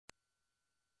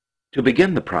To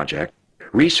begin the project,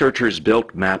 researchers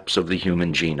built maps of the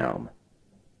human genome.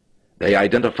 They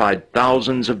identified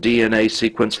thousands of DNA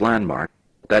sequence landmarks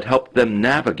that helped them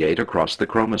navigate across the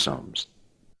chromosomes.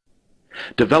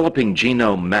 Developing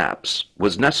genome maps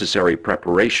was necessary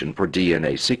preparation for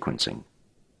DNA sequencing.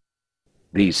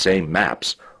 These same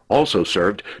maps also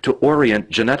served to orient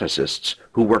geneticists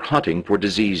who were hunting for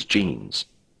disease genes.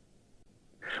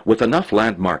 With enough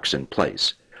landmarks in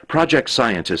place, project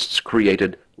scientists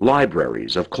created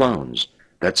libraries of clones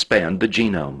that spanned the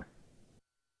genome.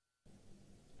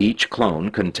 Each clone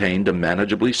contained a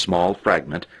manageably small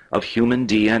fragment of human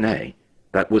DNA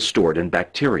that was stored in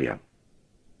bacteria.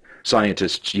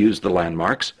 Scientists used the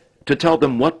landmarks to tell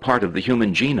them what part of the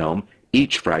human genome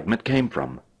each fragment came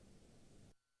from.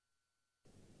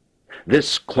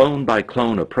 This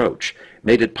clone-by-clone approach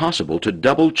made it possible to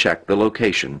double-check the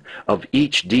location of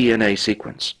each DNA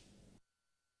sequence.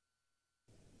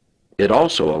 It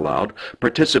also allowed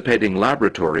participating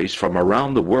laboratories from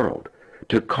around the world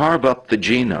to carve up the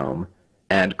genome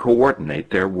and coordinate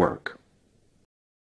their work.